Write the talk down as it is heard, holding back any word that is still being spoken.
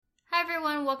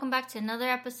everyone. Welcome back to another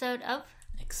episode of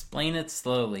Explain It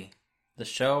Slowly, the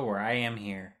show where I am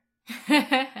here.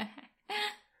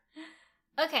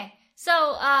 Okay,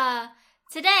 so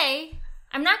today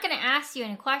I'm not going to ask you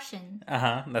any questions.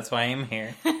 That's why I am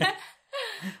here.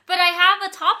 But I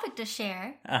have a topic to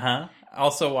share.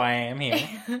 Also why I am here.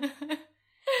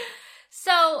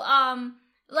 So,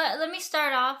 let me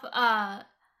start off.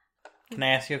 Can I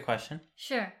ask you a question?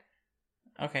 Sure.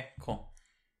 Okay, cool.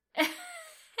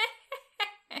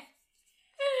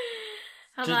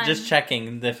 Just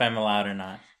checking if I'm allowed or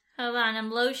not. Hold on, I'm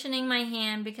lotioning my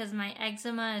hand because my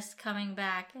eczema is coming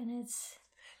back and it's...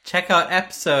 Check out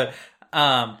episode.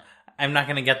 I'm not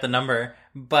going to get the number,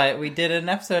 but we did an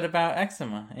episode about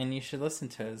eczema and you should listen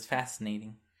to it. It's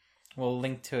fascinating. We'll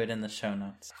link to it in the show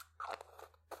notes.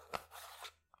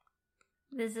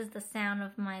 This is the sound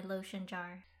of my lotion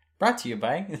jar. Brought to you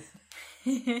by...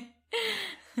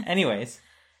 Anyway,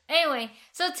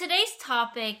 so today's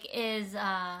topic is...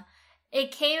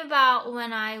 It came about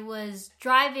when I was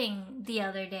driving the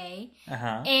other day.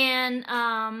 And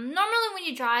normally when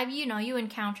you drive, you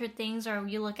encounter things or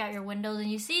you look out your windows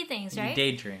and you see things, right? You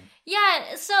daydream.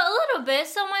 Yeah, so a little bit.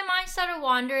 So my mind started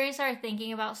wandering, started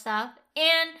thinking about stuff.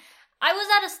 And I was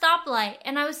at a stoplight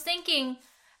and I was thinking,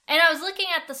 and I was looking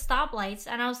at the stoplights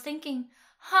and I was thinking,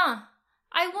 I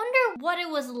wonder what it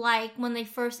was like when they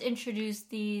first introduced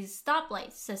these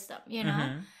stoplight system,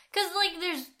 Because,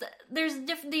 there's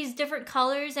these different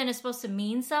colors and it's supposed to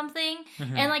mean something.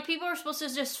 And, people are supposed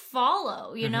to just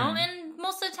follow, And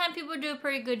most of the time people do a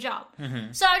pretty good job.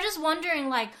 So I was just wondering,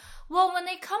 when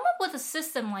they come up with a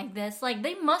system like this,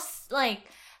 they must,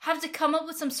 have to come up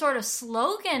with some sort of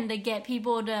slogan to get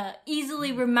people to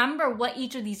easily remember what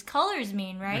each of these colors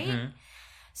mean, right?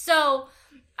 So,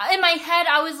 in my head,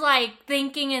 I was,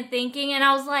 thinking, and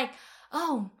I was like,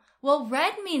 oh, well,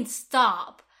 red means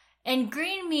stop. And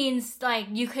green means,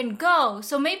 you can go.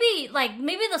 So maybe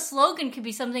the slogan could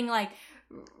be something like,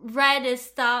 red is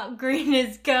stop, green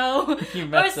is go. You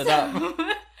messed it up. No,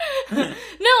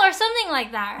 or something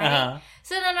like that, right?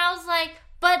 So then I was like,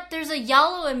 but there's a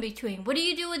yellow in between. What do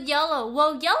you do with yellow?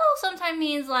 Well, yellow sometimes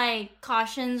means,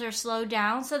 cautions or slow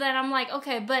down. So then I'm like,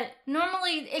 okay, but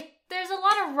normally there's a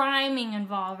lot of rhyming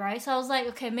involved, right? So I was like,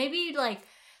 okay, maybe,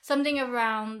 something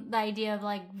around the idea of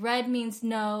red means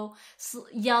no,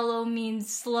 yellow means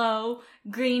slow,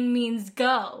 green means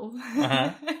go.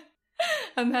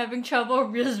 I'm having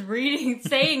trouble just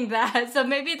saying that, so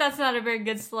maybe that's not a very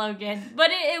good slogan. But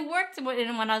it worked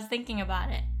when I was thinking about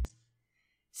it.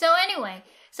 So anyway,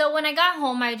 when I got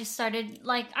home, I just started,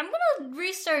 I'm gonna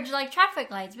research, traffic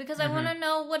lights, because I want to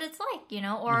know what it's like,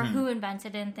 or who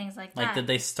invented it and things like that. Did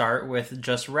they start with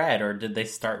just red, or did they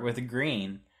start with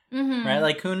green?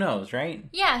 Right? Who knows, right?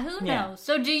 Yeah, who knows?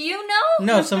 So, do you know?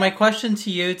 No, so my question to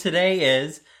you today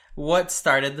is, what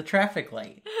started the traffic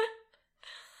light?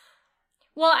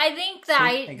 Well, I think that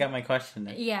I got my question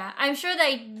there. Yeah, I'm sure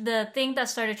that the thing that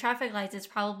started traffic lights is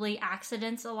probably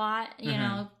accidents a lot, you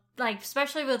know?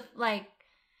 Especially with,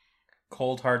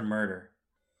 cold, hard murder.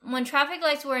 When traffic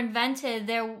lights were invented,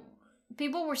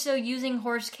 people were still using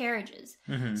horse carriages.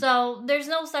 So there's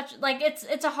no such,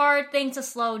 it's a hard thing to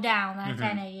slow down, that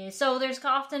kind of use. So there's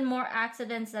often more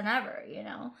accidents than ever,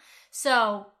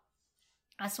 So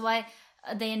that's why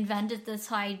they invented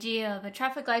this idea of a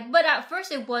traffic light. But at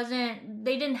first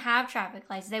they didn't have traffic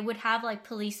lights. They would have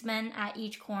policemen at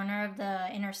each corner of the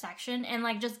intersection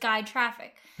and just guide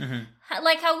traffic.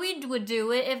 Like how we would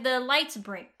do it if the lights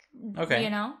break, okay.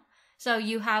 So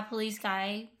you have police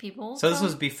guy people. So this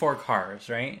was before cars,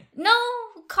 right? No,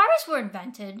 cars were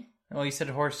invented. Well, you said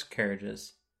horse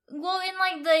carriages. Well,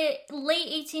 in the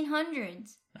late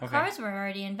 1800s, cars were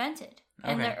already invented.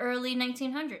 In the early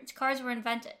 1900s, cars were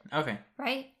invented. Okay.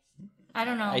 Right? I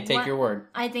don't know. I take your word.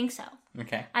 I think so.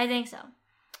 Okay. I think so.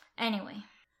 Anyway.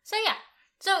 So yeah.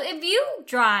 So if you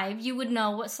drive, you would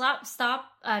know what stop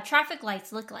traffic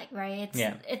lights look like, right?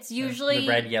 It's usually... the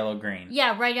red, yellow, green.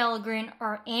 Yeah, red, yellow, green,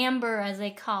 or amber as they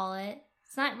call it.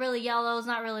 It's not really yellow, it's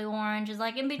not really orange, it's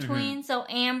in between. So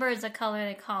amber is the color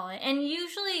they call it. And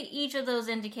usually each of those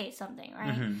indicates something,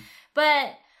 right?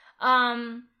 But,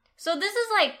 so this is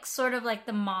sort of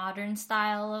the modern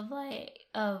style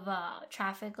of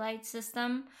traffic light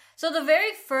system. So the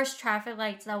very first traffic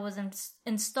lights that was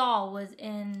installed was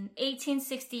in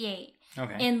 1868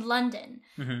 in London.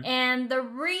 And the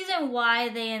reason why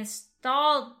they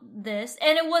installed this,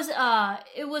 and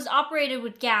it was operated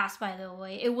with gas, by the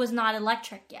way. It was not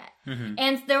electric yet.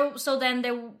 And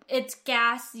it's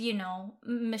gas,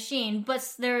 machine,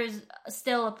 but there's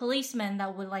still a policeman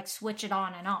that would switch it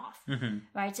on and off,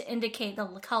 right, to indicate the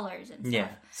colors and stuff. Yeah.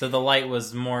 So the light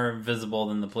was more visible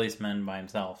than the policeman by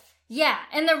himself. Yeah,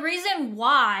 and the reason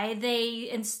why they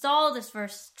installed this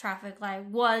first traffic light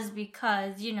was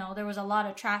because, there was a lot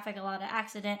of traffic, a lot of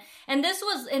accident. And this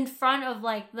was in front of,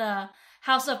 like, the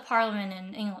House of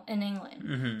Parliament in England.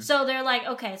 Mm-hmm. So they're like,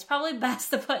 okay, it's probably best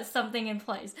to put something in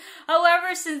place.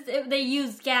 However, since they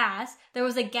used gas, there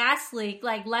was a gas leak,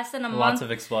 like, less than a month. Lots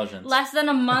of explosions. Less than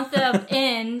a month of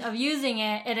using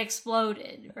it, it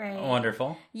exploded, right?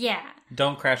 Wonderful. Yeah.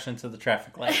 Don't crash into the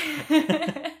traffic light.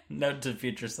 Note to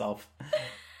future self.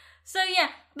 So yeah,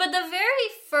 but the very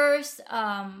first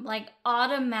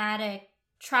automatic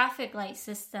traffic light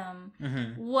system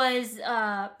was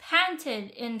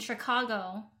patented in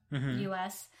Chicago,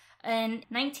 U.S. in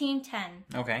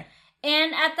 1910. Okay.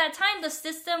 And at that time, the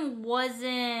system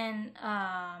wasn't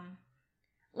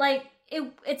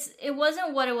it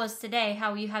wasn't what it was today.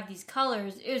 How you have these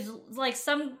colors. It was like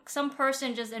some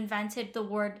person just invented the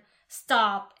word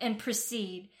stop and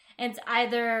proceed. It's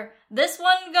either this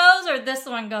one goes or this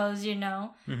one goes,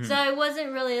 Mm-hmm. So it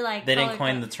wasn't really like... They didn't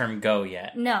coin the term go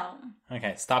yet. No.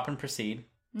 Okay, stop and proceed.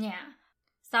 Yeah.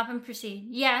 Stop and proceed.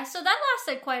 Yeah, so that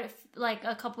lasted quite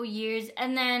a couple years.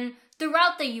 And then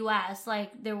throughout the U.S.,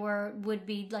 like, there would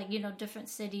be, like, different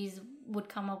cities would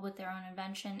come up with their own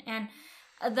invention. And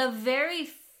the very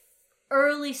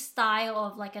early style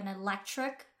of, like, an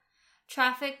electric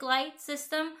traffic light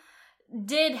system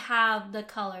did have the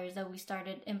colors that we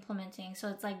started implementing. So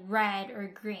it's like red or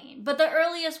green. But the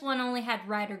earliest one only had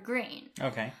red or green.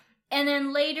 Okay. And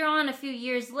then later on, a few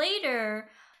years later,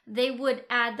 they would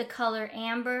add the color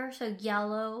amber, so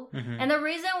yellow. Mm-hmm. And the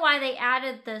reason why they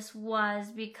added this was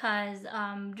because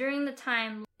during the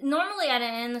time, normally at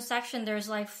an intersection, there's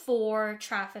like 4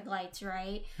 traffic lights,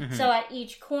 right? Mm-hmm. So at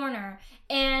each corner.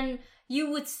 And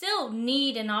you would still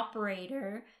need an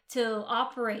operator to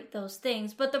operate those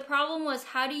things. But the problem was,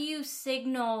 how do you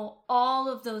signal all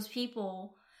of those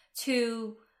people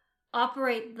to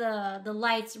operate the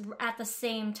lights at the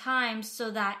same time so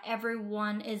that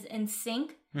everyone is in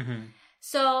sync? Mm-hmm.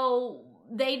 So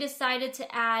they decided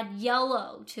to add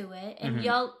yellow to it, and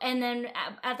and then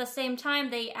at the same time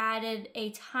they added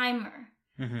a timer.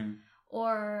 Mm-hmm.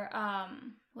 Or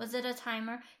was it a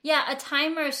timer? Yeah, a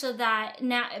timer, so that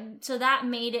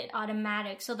made it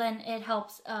automatic. So then it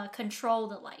helps control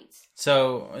the lights.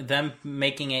 So them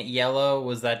making it yellow,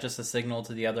 was that just a signal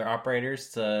to the other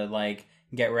operators to, like,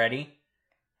 get ready?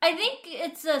 I think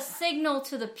it's a signal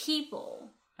to the people.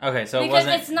 Okay, so because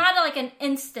it's not like an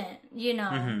instant,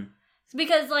 Mm-hmm.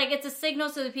 Because, like, it's a signal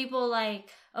to the people, like,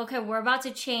 okay, we're about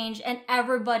to change, and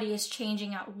everybody is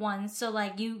changing at once. So,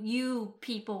 like, you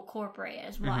people cooperate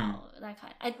as well. Mm-hmm. That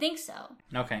kind. I think so.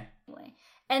 Okay.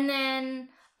 And then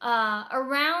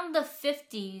around the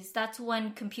 50s, that's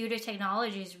when computer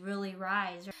technologies really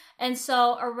rise. And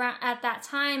so at that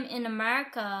time in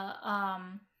America,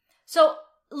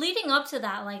 leading up to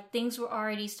that, like, things were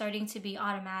already starting to be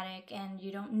automatic, and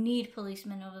you don't need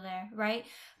policemen over there, right?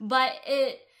 But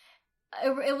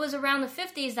it was around the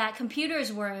 50s that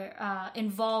computers were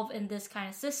involved in this kind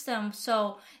of system.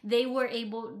 So they were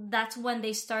that's when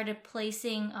they started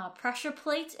placing pressure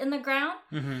plates in the ground.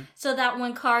 Mm-hmm. So that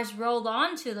when cars rolled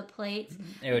onto the plates,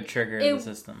 it would trigger the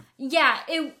system. Yeah,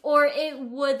 it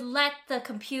would let the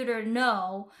computer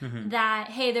know that,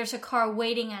 hey, there's a car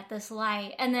waiting at this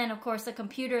light. And then, of course, the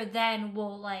computer then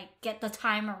will, like, get the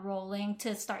timer rolling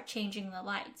to start changing the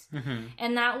lights. Mm-hmm.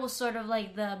 And that was sort of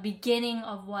like the beginning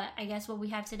of what we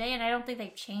have today, and I don't think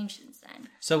they've changed since then.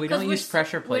 So we don't use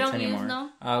pressure plates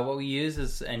anymore. What we use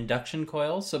is induction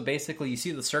coils. So basically, you see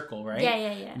the circle, right?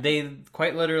 Yeah. They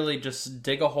quite literally just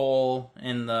dig a hole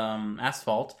in the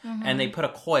asphalt, and they put a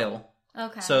coil.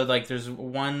 Okay. So, like, there's a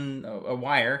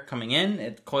wire coming in,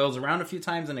 it coils around a few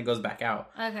times, and it goes back out.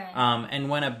 Okay. And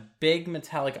when a big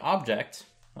metallic object,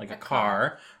 like a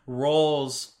car,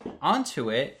 rolls onto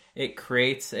it, it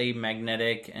creates a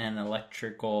magnetic and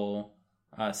electrical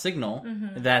signal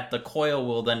that the coil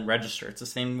will then register. It's the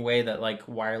same way that, like,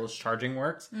 wireless charging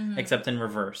works, except in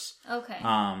reverse. Okay.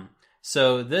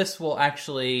 So this will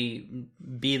actually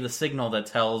be the signal that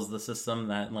tells the system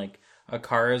that, like, a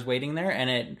car is waiting there, and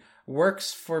it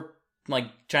works for,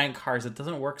 like, giant cars. It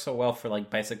doesn't work so well for,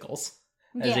 like, bicycles,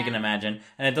 as you can imagine,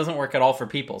 and it doesn't work at all for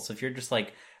people. So if you're just,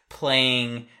 like,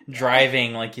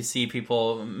 driving, like you see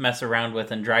people mess around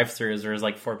with in drive-thrus, there's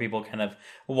like 4 people kind of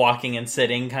walking and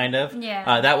sitting, kind of.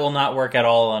 Yeah. That will not work at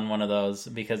all on one of those,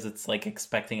 because it's like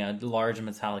expecting a large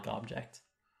metallic object.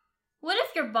 What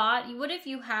if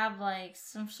you have, like,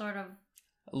 some sort of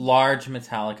large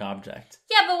metallic object?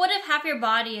 Yeah, but what if half your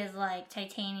body is, like,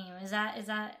 titanium? Is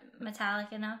that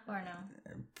metallic enough or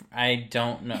no? I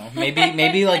don't know.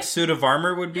 Maybe like suit of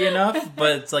armor would be enough,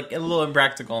 but it's like a little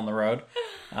impractical on the road.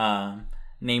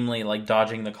 namely like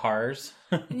dodging the cars.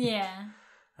 Yeah.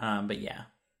 But yeah.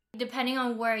 Depending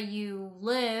on where you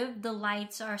live, the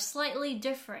lights are slightly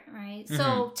different, right?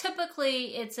 So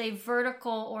typically it's a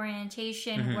vertical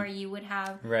orientation where you would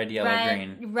have Red, yellow,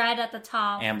 green. Red at the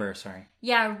top. Amber, sorry.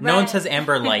 Yeah, red. No one says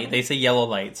amber light. They say yellow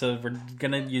light. So we're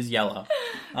going to use yellow.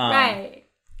 Right.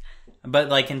 But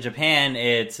like in Japan,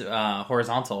 it's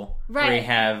horizontal. Right. Where you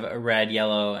have red,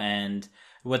 yellow, and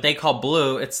what they call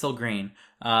blue, it's still green.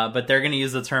 But they're going to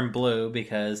use the term blue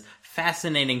because,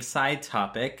 fascinating side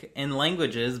topic, in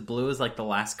languages, blue is like the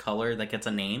last color that gets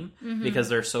a name because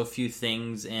there are so few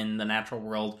things in the natural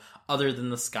world other than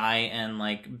the sky and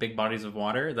like big bodies of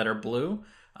water that are blue.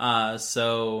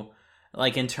 So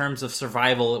like in terms of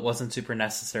survival, it wasn't super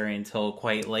necessary until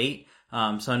quite late.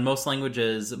 So in most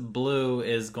languages, blue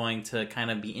is going to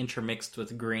kind of be intermixed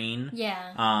with green.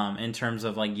 Yeah. In terms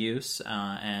of like use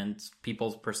and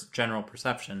people's general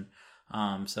perception.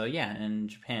 So yeah, in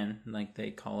Japan, like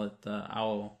they call it the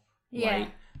ao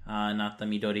light, not the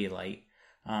midori light,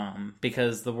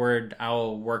 because the word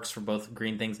ao works for both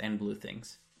green things and blue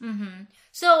things. Mm-hmm.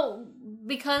 So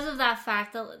because of that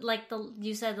fact, that like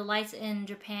you said, the lights in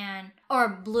Japan are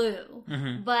blue,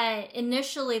 but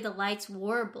initially the lights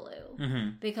were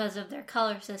blue because of their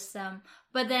color system.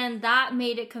 But then that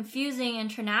made it confusing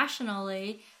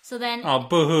internationally. So then, oh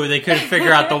boo-hoo! They couldn't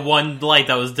figure out the one light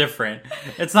that was different.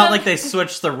 It's not like they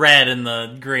switched the red and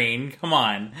the green. Come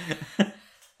on.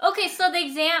 Okay, so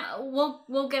the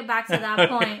we'll get back to that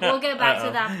point. We'll get back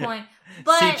to that point.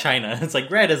 But see, China, it's like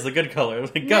red is the good color.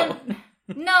 Like, go.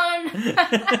 No.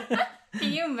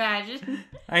 Can you imagine?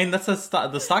 I mean, that's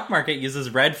the stock market uses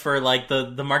red for like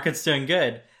the market's doing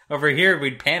good. Over here,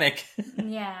 we'd panic.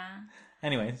 Yeah.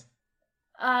 Anyways.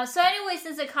 So anyway,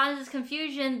 since it causes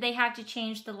confusion, they have to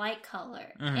change the light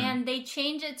color. And they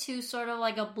change it to sort of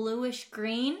like a bluish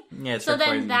green. Yeah, it's so then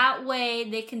crazy. that way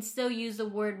they can still use the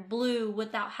word blue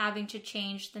without having to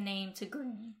change the name to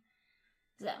green.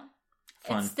 So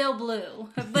Fun. it's still blue,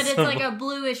 but it's like a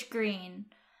bluish green.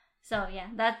 So yeah,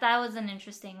 that was an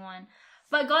interesting one.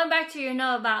 But going back to your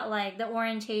note about like the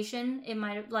orientation, it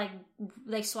might have like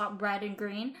they swapped red and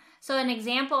green. So an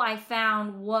example I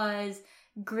found was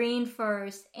green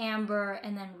first, amber,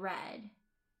 and then red.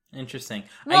 Interesting.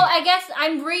 Well, I guess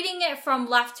I'm reading it from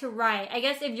left to right. I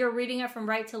guess if you're reading it from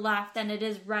right to left, then it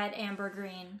is red, amber,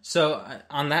 green. So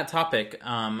on that topic,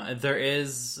 there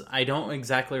is, I don't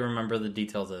exactly remember the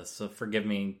details of this, so forgive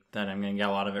me that I'm going to get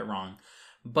a lot of it wrong.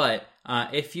 But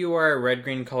if you are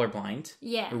red-green colorblind,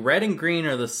 red and green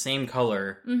are the same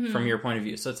color from your point of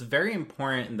view. So it's very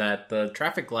important that the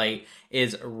traffic light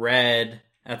is red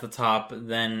at the top,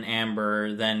 then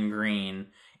amber, then green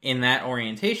in that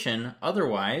orientation.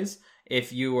 Otherwise,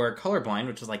 if you are colorblind,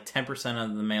 which is like 10%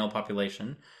 of the male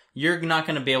population, you're not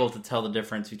going to be able to tell the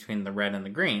difference between the red and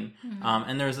the green.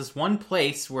 And there's this one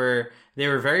place where they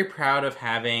were very proud of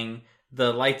having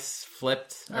the lights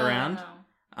flipped around.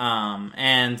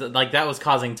 And like that was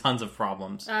causing tons of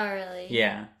problems. Oh, really?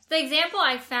 Yeah. The example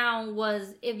I found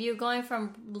was if you're going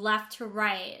from left to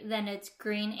right, then it's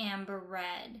green, amber,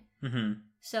 red.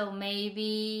 So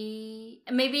maybe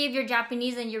if you're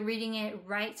Japanese and you're reading it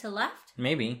right to left?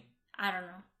 Maybe. I don't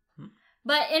know.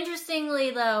 But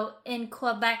interestingly, though, in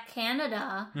Quebec,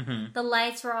 Canada, the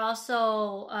lights were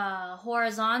also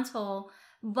horizontal,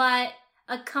 but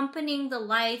accompanying the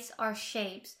lights are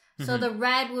shapes. So the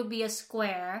red would be a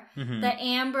square, the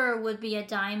amber would be a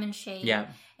diamond shape,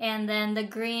 and then the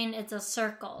green, it's a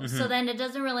circle. So then it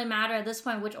doesn't really matter at this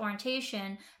point which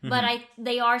orientation, but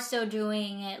they are still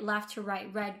doing it left to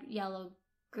right, red, yellow,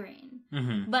 green.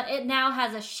 But it now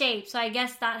has a shape, so I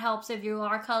guess that helps if you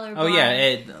are colorblind. Oh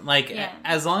yeah,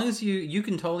 as long as you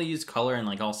can totally use color in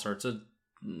like all sorts of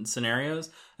scenarios,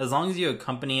 as long as you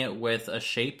accompany it with a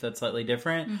shape that's slightly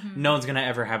different, no one's gonna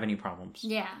ever have any problems.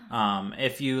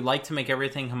 If you like to make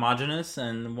everything homogeneous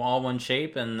and all one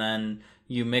shape and then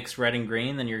you mix red and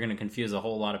green, then you're gonna confuse a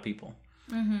whole lot of people,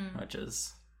 which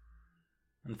is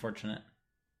unfortunate.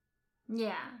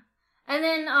 And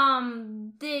then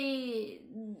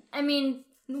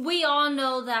we all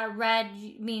know that red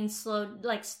means slow,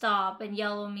 like stop, and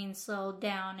yellow means slow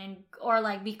down, and or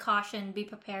like be caution, be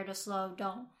prepared to slow.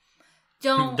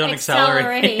 Don't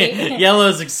accelerate.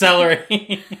 Yellow's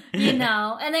accelerating. And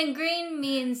then green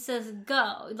means to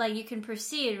go, like you can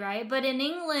proceed, right? But in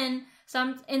England,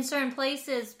 in certain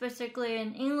places, particularly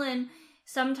in England,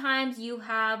 sometimes you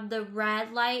have the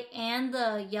red light and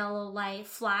the yellow light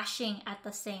flashing at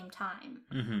the same time.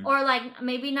 Or like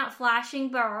maybe not flashing,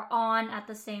 but are on at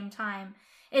the same time.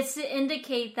 It's to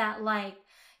indicate that like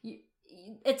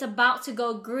it's about to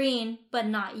go green, but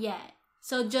not yet.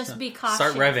 So just be cautious.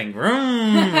 Start revving.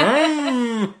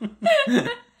 Vroom, vroom.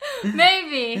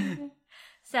 Maybe.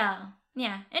 So,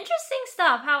 yeah. Interesting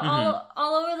stuff. How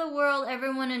all over the world,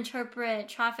 everyone interpret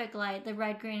traffic light, the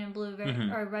red, green, and blue,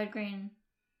 or red,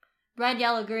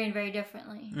 yellow, green very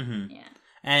differently. Mm-hmm. Yeah.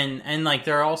 And like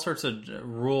there are all sorts of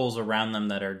rules around them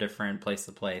that are different place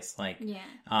to place. Like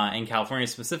in California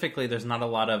specifically, there's not a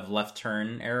lot of left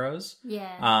turn arrows.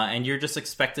 Yeah. And you're just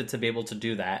expected to be able to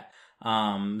do that.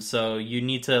 So you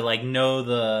need to like know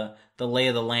the lay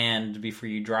of the land before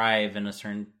you drive in a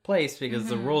certain place because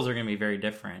the rules are going to be very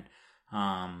different.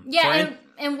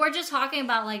 And we're just talking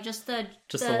about like just the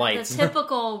lights. The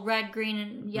typical red, green,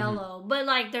 and yellow. But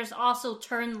like there's also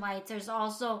turn lights. There's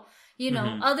also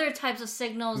other types of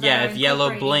signals. Yeah, if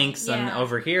yellow blinks, and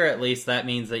over here at least, that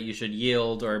means that you should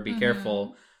yield or be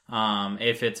careful.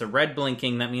 If it's a red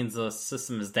blinking, that means the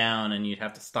system is down and you'd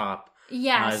have to stop.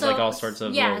 Yeah, there's like all sorts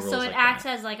of little rules so it like acts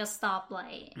that. as like a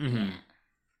stoplight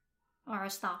or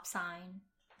a stop sign.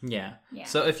 Yeah.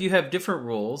 So if you have different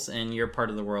rules in your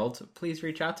part of the world, please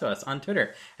reach out to us on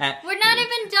Twitter. We're not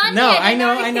even done no, yet. I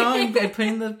know. I'm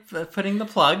putting the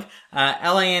plug.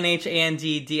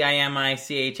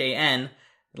 LANHANDDIMICHAN,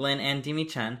 Lynn and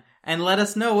Dimi-chan, and let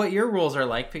us know what your rules are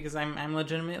like because I'm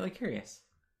legitimately curious.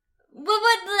 But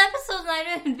the episode's not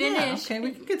even finished. Yeah, okay,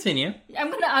 we can continue. I'm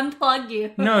gonna unplug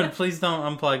you. No, please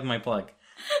don't unplug my plug.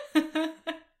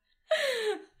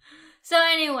 So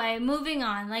anyway, moving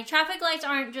on. Like traffic lights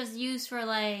aren't just used for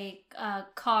like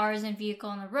cars and vehicle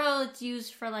on the road. It's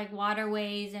used for like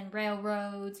waterways and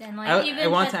railroads and like I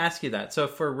want to ask you that. So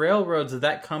for railroads, did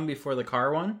that come before the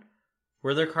car one?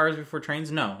 Were there cars before trains?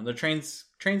 No, the trains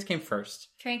came first.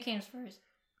 Train came first.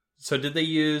 So did they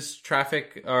use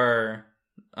traffic or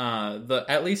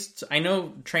at least I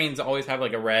know trains always have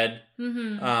like a red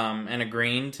and a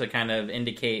green to kind of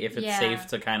indicate if it's safe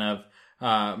to kind of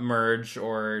merge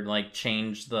or like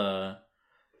change the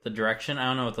direction. I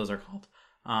don't know what those are called.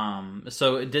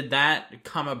 So did that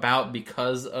come about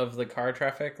because of the car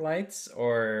traffic lights,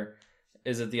 or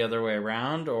is it the other way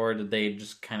around, or did they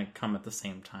just kind of come at the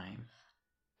same time?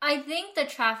 I think the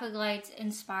traffic lights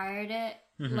inspired it,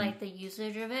 like the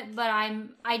usage of it, but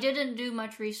I didn't do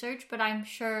much research, but I'm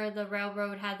sure the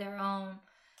railroad had their own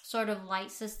sort of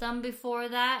light system before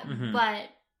that, but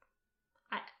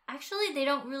actually, they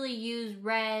don't really use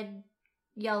red,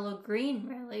 yellow, green,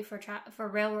 really, for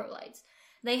railroad lights.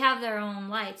 They have their own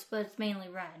lights, but it's mainly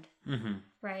red,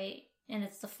 right? And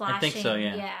it's the flashing. I think so,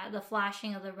 yeah. The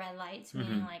flashing of the red lights,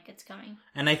 meaning like it's coming.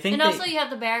 And I think also you have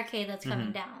the barricade that's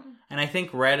coming down. And I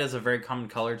think red is a very common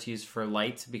color to use for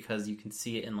lights because you can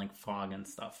see it in like fog and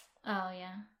stuff. Oh,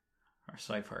 yeah. Or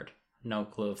so I've heard. No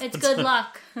clue. It's good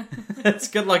luck. It's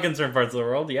good luck in certain parts of the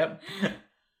world, yep.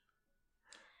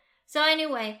 So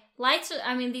anyway,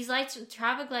 these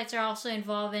traffic lights are also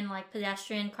involved in like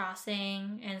pedestrian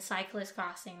crossing and cyclist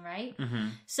crossing, right?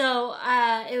 So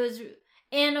it was,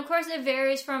 and of course it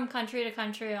varies from country to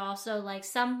country also. Like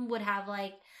some would have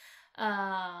like,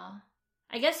 I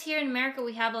guess here in America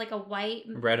we have like a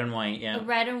red and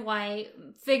white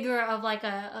figure of like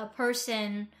a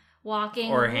person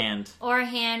walking or a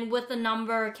hand with a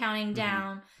number counting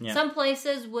down. Some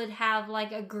places would have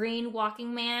like a green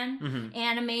walking man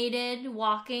animated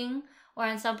walking, or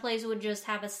in some places would just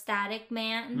have a static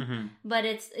man, but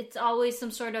it's always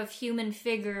some sort of human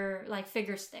figure, like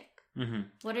figure stick.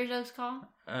 What are those called?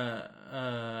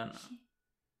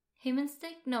 Human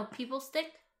stick? No, people stick?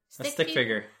 A stick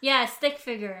figure. Yeah, a stick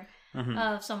figure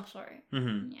of some sort.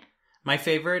 Yeah. My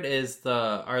favorite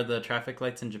are the traffic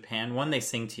lights in Japan. One, they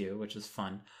sing to you, which is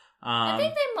fun. I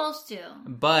think they most do.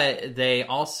 But they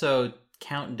also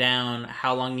count down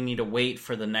how long you need to wait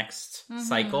for the next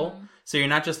cycle. So you're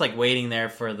not just like waiting there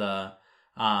for the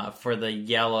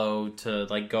yellow to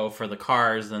like go for the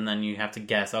cars, and then you have to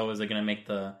guess, is it going to make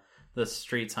the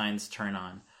street signs turn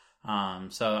on?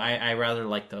 So I rather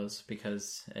like those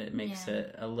because it makes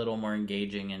it a little more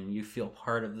engaging and you feel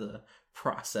part of the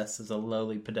process as a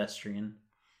lowly pedestrian.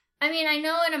 I mean, I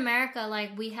know in America,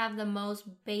 like, we have the most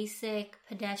basic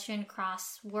pedestrian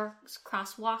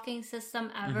crosswalking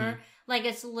system ever. Like,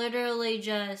 it's literally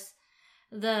just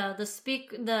the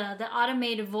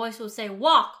automated voice will say,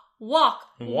 walk, you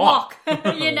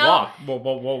know?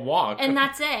 Walk. And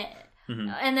that's it.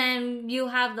 And then you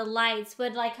have the lights,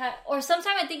 but like, or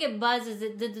sometimes I think it buzzes.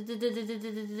 It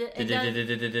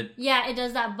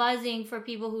does that buzzing for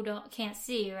people who can't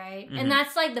see, right? And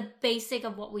that's like the basic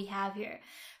of what we have here.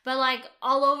 But like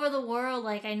all over the world,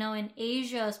 like I know in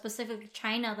Asia, specifically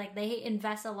China, like they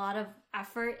invest a lot of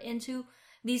effort into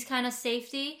these kind of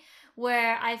safety.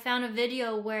 Where I found a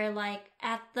video where like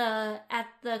at the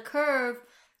curve,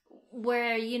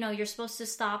 where, you know, you're supposed to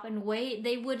stop and wait,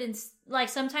 they would, like,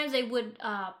 sometimes they would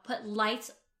put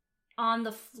lights on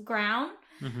the ground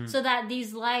so that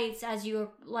these lights, as you're,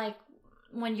 like,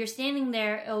 when you're standing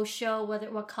there, it'll show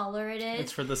what color it is.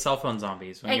 It's for the cell phone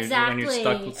zombies. When you're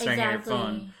stuck staring at your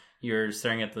phone, you're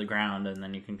staring at the ground, and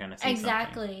then you can kind of see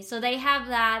something. So they have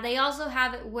that. They also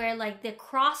have it where, like, the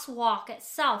crosswalk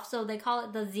itself, so they call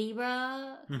it the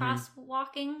zebra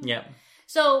crosswalking. Yep.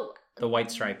 So the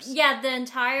white stripes. Yeah, the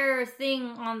entire thing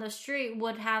on the street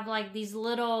would have, like, these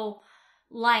little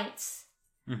lights.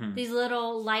 These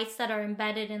little lights that are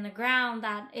embedded in the ground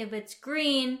that if it's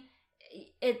green,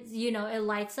 it, you know, it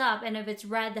lights up, and if it's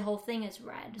red, the whole thing is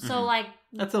red. So, like,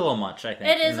 that's a little much, I think.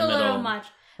 It is a little much.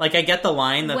 Like, I get the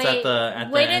line that's at the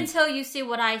wait until you see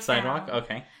what I sidewalk. found.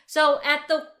 Okay. So at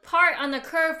the part on the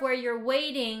curve where you're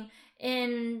waiting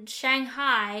in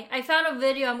Shanghai, I found a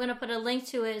video. I'm gonna put a link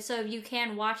to it, so if you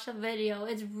can watch the video,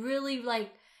 it's really, like,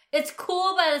 it's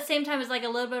cool, but at the same time, it's, like, a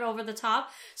little bit over the top.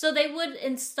 So they would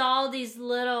install these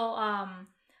little,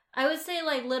 I would say,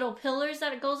 like, little pillars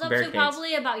that it goes up barricades. To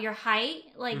probably about your height,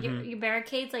 like your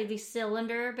barricades, like these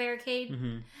cylinder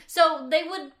barricade. So they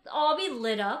would all be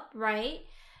lit up, right?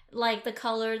 Like the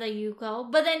color that you go.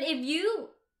 But then if you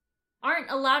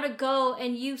aren't allowed to go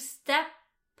and you step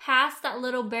past that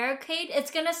little barricade,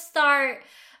 it's gonna start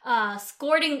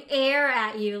squirting air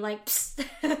at you, like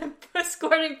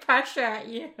squirting pressure at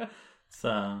you.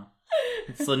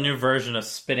 It's the new version of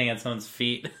spitting at someone's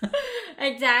feet.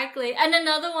 Exactly. And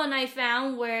another one I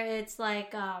found where it's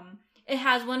like, it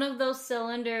has one of those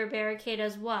cylinder barricade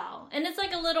as well. And it's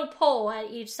like a little pole at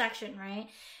each section, right?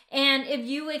 And if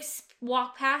you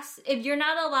walk past, if you're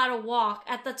not allowed to walk,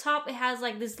 at the top it has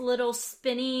like this little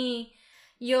spinny,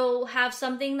 you'll have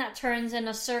something that turns in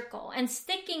a circle. And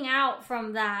sticking out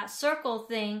from that circle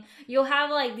thing, you'll have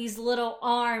like these little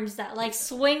arms that like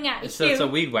swing at you. So it's a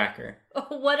weed whacker.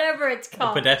 Whatever it's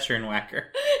called. A pedestrian whacker.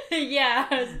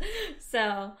 Yeah.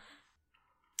 So.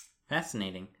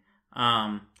 Fascinating.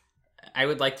 I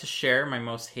would like to share my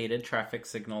most hated traffic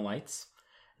signal lights.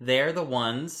 They're the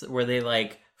ones where they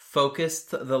like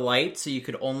focused the light so you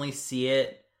could only see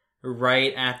it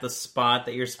right at the spot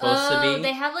that you're supposed to be.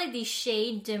 They have like these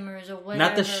shade dimmers or whatever.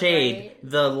 Not the shade, right?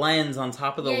 The lens on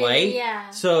top of the light.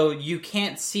 Yeah. So you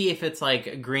can't see if it's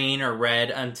like green or red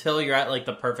until you're at like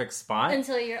the perfect spot.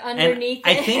 Until you're underneath it.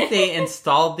 I think they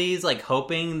installed these like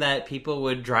hoping that people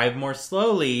would drive more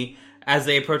slowly as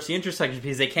they approach the intersection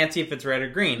because they can't see if it's red or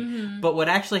green. But what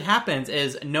actually happens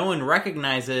is no one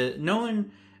recognizes, no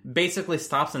one basically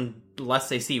stops unless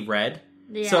they see red.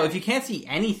 Yeah. So if you can't see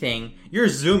anything, you're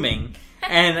zooming,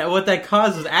 and what that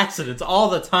causes accidents all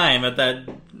the time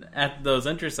at those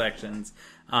intersections.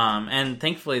 And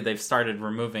thankfully they've started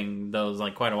removing those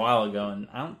like quite a while ago, and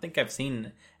I don't think I've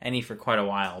seen any for quite a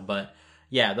while. But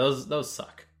yeah, those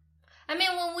suck. I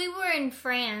mean, when we were in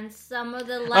France, some of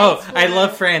the lights I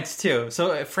love France, too.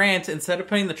 So France, instead of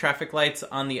putting the traffic lights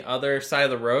on the other side of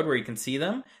the road where you can see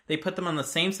them, they put them on the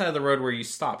same side of the road where you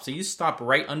stop. So you stop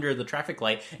right under the traffic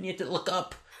light, and you have to look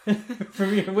up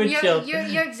from your windshield.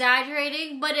 You're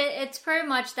exaggerating, but it's pretty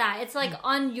much that. It's like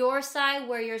on your side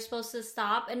where you're supposed to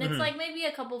stop, and it's like maybe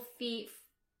a couple feet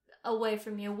away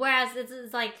from you. Whereas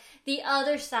it's like the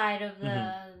other side of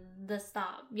the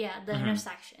stop. Yeah, the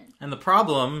intersection. And the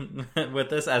problem with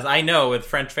this, as I know with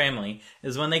French family,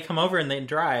 is when they come over and they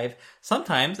drive,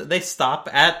 sometimes they stop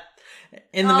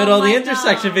in the middle of the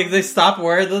intersection because they stop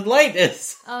where the light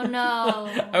is. Oh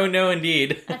no. Oh no,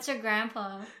 indeed. That's your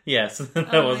grandpa. Yes,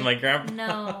 that was my grandpa.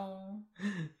 No.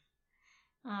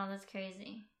 Oh, that's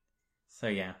crazy. So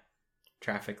yeah,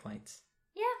 traffic lights.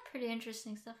 Yeah, pretty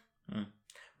interesting stuff.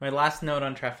 My last note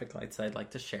on traffic lights I'd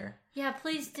like to share. Yeah,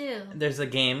 please do. There's a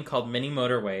game called Mini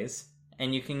Motorways,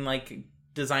 and you can like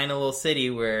design a little city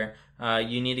where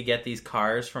you need to get these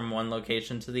cars from one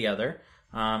location to the other.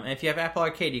 And if you have Apple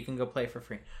Arcade, you can go play for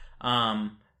free.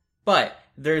 But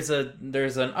there's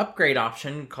an upgrade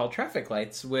option called traffic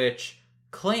lights, which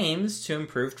claims to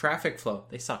improve traffic flow.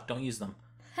 They suck. Don't use them.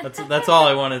 That's all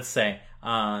I wanted to say.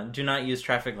 Do not use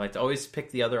traffic lights. Always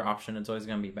pick the other option. It's always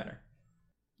going to be better.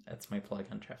 That's my plug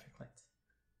on traffic lights.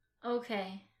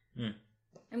 Okay.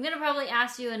 I'm going to probably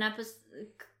ask you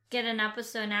get an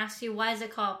episode and ask you, why is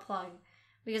it called plug?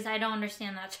 Because I don't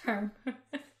understand that term.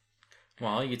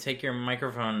 Well, you take your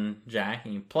microphone jack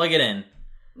and you plug it in.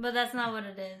 But that's not what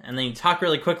it is. And then you talk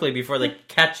really quickly before they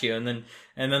catch you, and then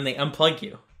they unplug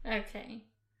you. Okay.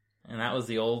 And that was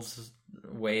the old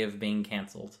way of being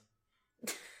canceled.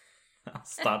 I'll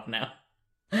stop now.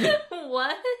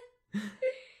 What?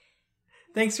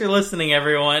 Thanks for listening,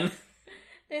 everyone.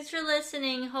 Thanks for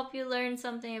listening. Hope you learned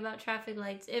something about traffic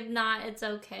lights. If not, it's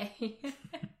okay.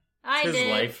 His did.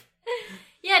 Life.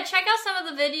 Yeah, check out some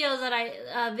of the videos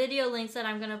that video links that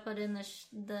I'm gonna put in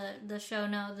the show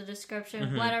note, the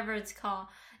description, whatever it's called.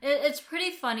 It's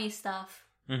pretty funny stuff.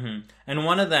 Mm-hmm. And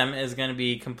one of them is going to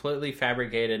be completely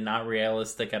fabricated, not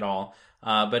realistic at all.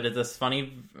 But it's this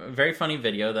very funny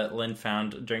video that Lynn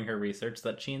found during her research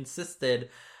that she insisted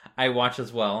I watch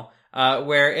as well.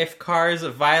 Where if cars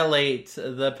violate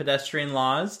the pedestrian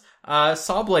laws,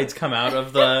 saw blades come out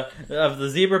of the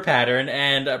zebra pattern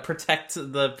and protect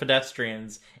the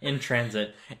pedestrians in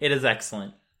transit. It is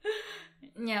excellent.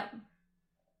 Yep.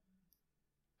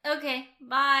 Okay,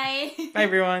 bye. Bye,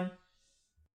 everyone.